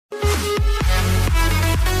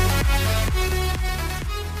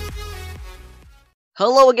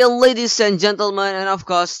Hello again, ladies and gentlemen, and of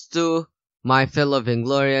course to my fellow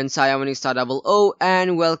Vainglorians. I am Star00,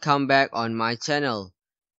 and welcome back on my channel.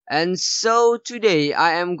 And so today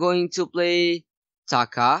I am going to play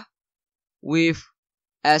Taka with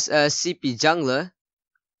as a CP jungler,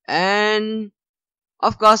 and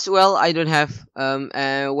of course, I don't have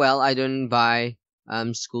I don't buy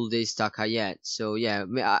school days Taka yet. So yeah,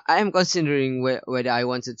 I am considering whether I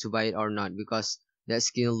wanted to buy it or not because that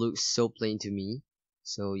skin looks so plain to me.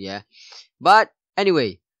 So yeah. But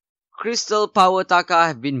anyway, Crystal Power Taka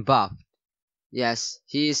have been buffed. Yes,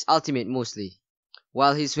 his ultimate mostly.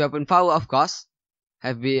 While his weapon power, of course,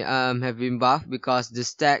 have been buffed because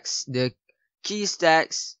the key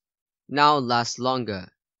stacks now last longer.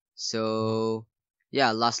 So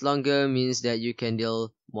yeah, last longer means that you can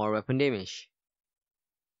deal more weapon damage.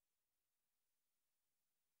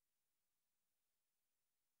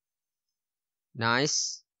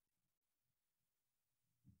 Nice,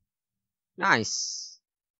 nice.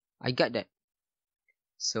 I got that.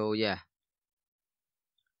 So yeah,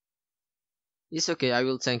 it's okay. I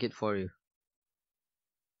will tank it for you.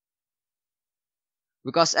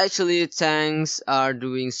 Because actually tanks are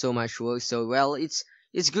doing so much work, so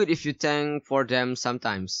it's good if you tank for them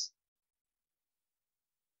sometimes.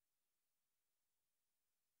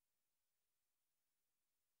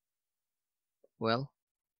 Well,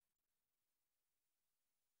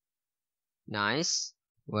 nice.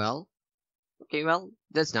 Well, okay,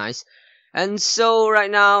 that's nice. And so right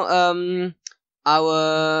now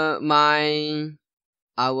our my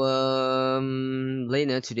our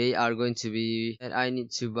laner today are going to be that I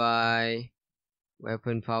need to buy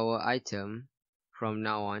weapon power item from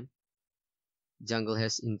now on. Jungle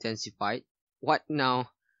has intensified. What now?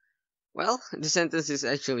 Well, the sentence is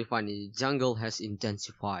actually funny. Jungle has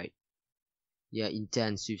intensified. Yeah,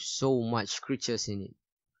 intense with so much creatures in it.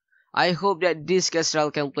 I hope that this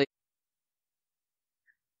Kestrel can play.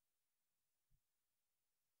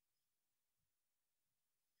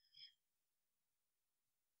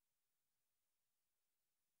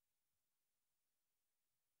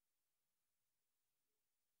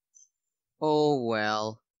 Oh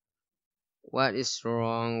well, what is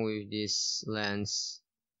wrong with this lens?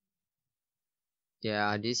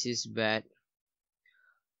 Yeah, this is bad.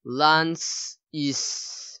 Lance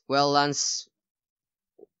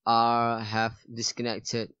are have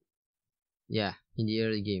disconnected. Yeah, in the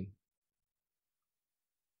early game.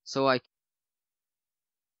 So I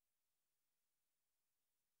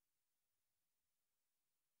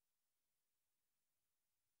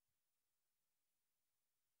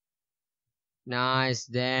nice,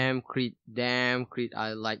 damn crit.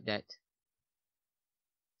 I like that.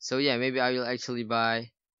 So yeah, maybe I will actually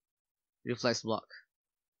buy reflex block.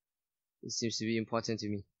 It seems to be important to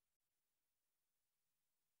me.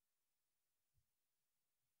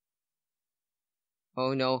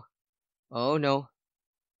 Oh no, oh no,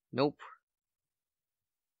 nope.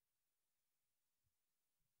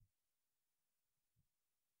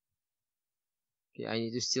 Okay, I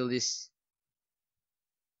need to steal this.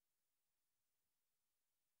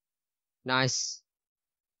 Nice.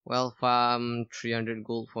 Well, farm 300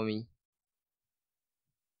 gold for me.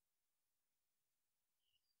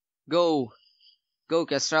 Go, go,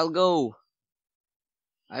 Kestrel, go.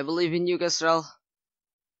 I believe in you, Kestrel.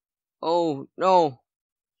 Oh no.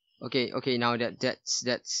 Okay, okay. Now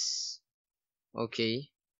that's okay.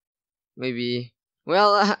 Maybe.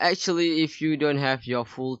 Well, actually, if you don't have your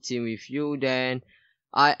full team with you, then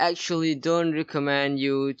I actually don't recommend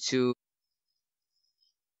you to.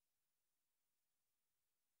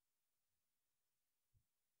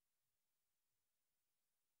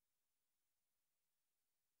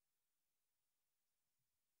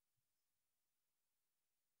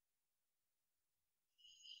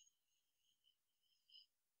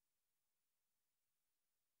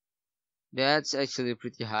 That's actually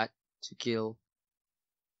pretty hard to kill.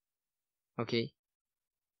 Okay.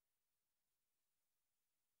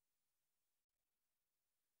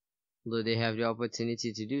 Though they have the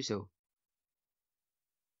opportunity to do so.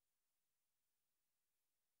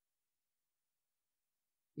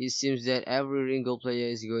 It seems that every Ringo player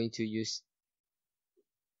is going to use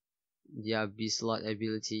their B slot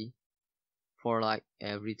ability for like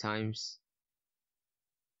every times.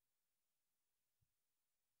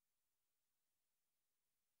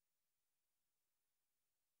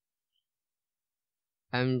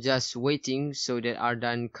 I'm just waiting so that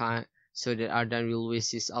Ardan will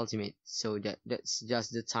waste his ultimate. So that's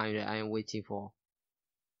just the time that I am waiting for.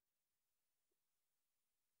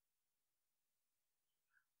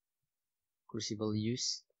 Crucible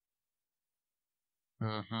use.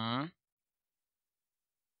 Mm-hmm.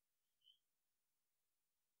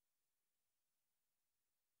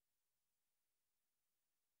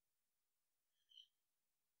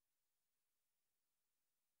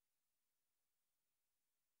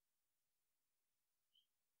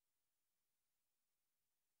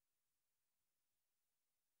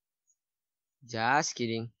 Just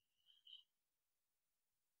kidding.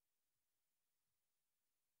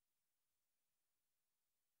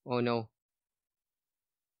 Oh no.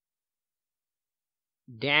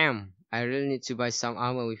 Damn. I really need to buy some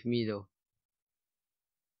armor with me though.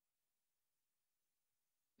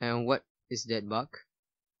 And what is that bug?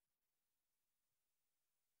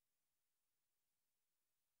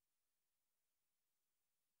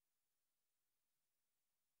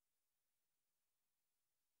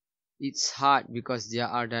 It's hard because their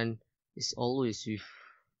Ardan is always with.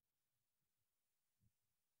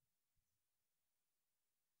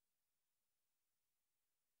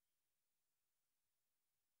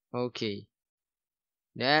 Okay.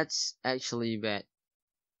 That's actually bad.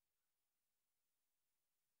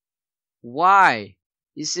 Why?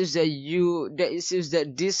 It seems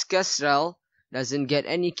that this Kestrel doesn't get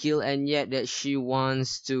any kill and yet that she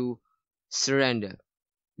wants to surrender.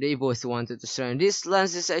 They both wanted to surrender. This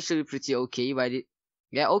Lance is actually pretty okay, but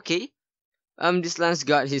yeah, okay. This Lance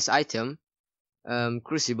got his item,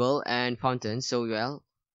 Crucible and Fountain, so well,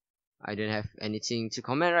 I don't have anything to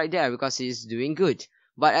comment right there because he's doing good.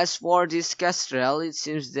 But as for this Kestrel, it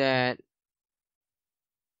seems that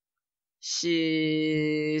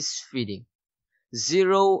she's feeding.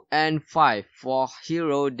 0 and 5 for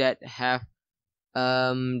hero that have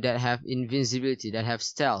invincibility, that have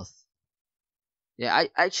stealth. Yeah,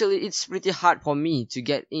 it's pretty hard for me to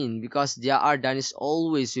get in because their Ardan is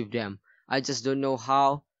always with them. I just don't know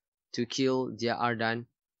how to kill their Ardan,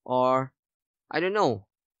 or I don't know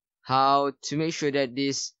how to make sure that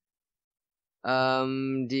this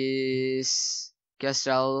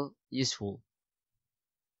Kestrel useful.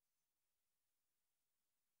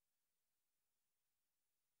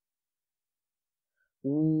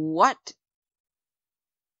 What?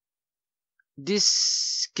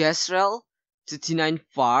 This Kestrel 39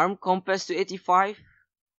 farm compares to 85?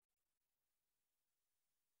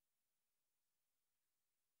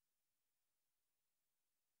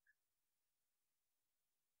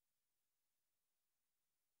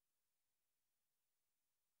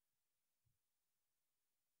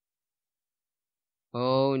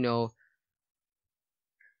 Oh no.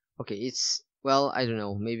 Okay, it's well, I don't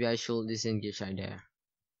know. Maybe I should disengage right there.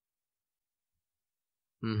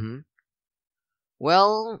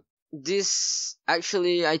 Well, this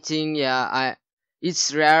actually, I think, yeah,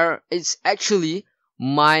 it's rare. It's actually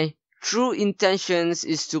my true intentions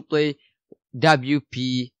is to play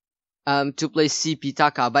WP, to play CP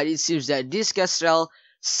Taka, but it seems that this Kestrel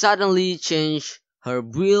suddenly changed her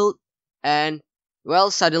build and,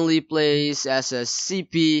 well, suddenly plays as a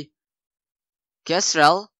CP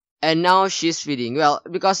Kestrel, and now she's feeding. Well,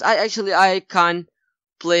 because I can't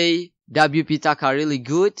play WP Taka really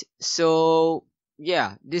good, so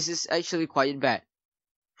yeah, this is actually quite bad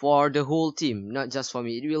for the whole team, not just for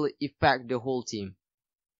me. It will affect the whole team.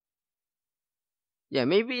 Yeah,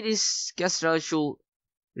 maybe this Kestrel should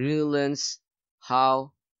really learn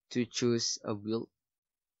how to choose a build.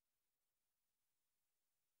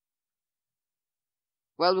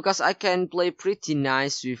 Well, because I can play pretty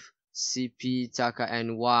nice with CP, Taka,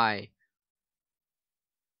 and Y.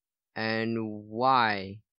 And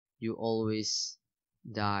why you always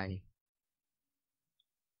die?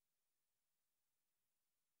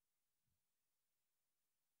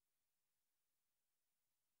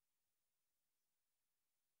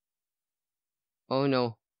 Oh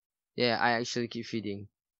no. Yeah, I actually keep feeding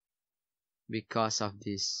because of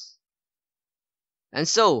this. And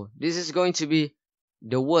so, this is going to be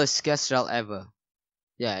the worst Kestrel ever.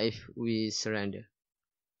 Yeah, if we surrender.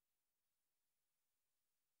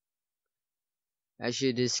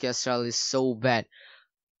 Actually, this Kestrel is so bad.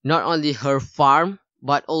 Not only her farm,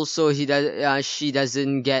 but also she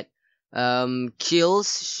doesn't get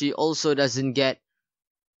kills. She also doesn't get,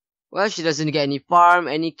 well, she doesn't get any farm,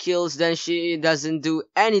 any kills. Then she doesn't do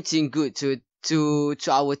anything good to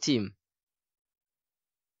our team.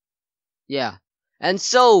 Yeah. And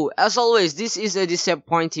so, as always, this is a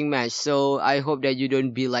disappointing match. So, I hope that you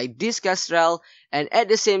don't be like this Kestrel. And at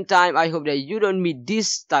the same time, I hope that you don't meet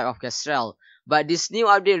this type of Kestrel. But this new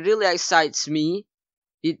update really excites me.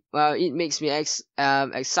 It makes me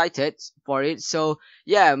excited for it. So,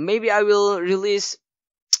 yeah, maybe I will release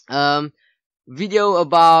video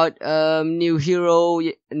about new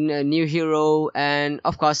hero, and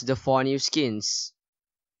of course the 4 new skins.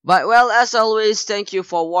 But well, as always, thank you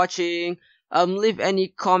for watching. Leave any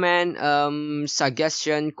comment,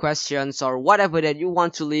 suggestion, questions, or whatever that you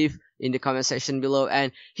want to leave in the comment section below,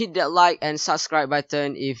 and hit that like and subscribe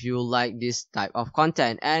button if you like this type of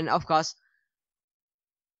content. And of course,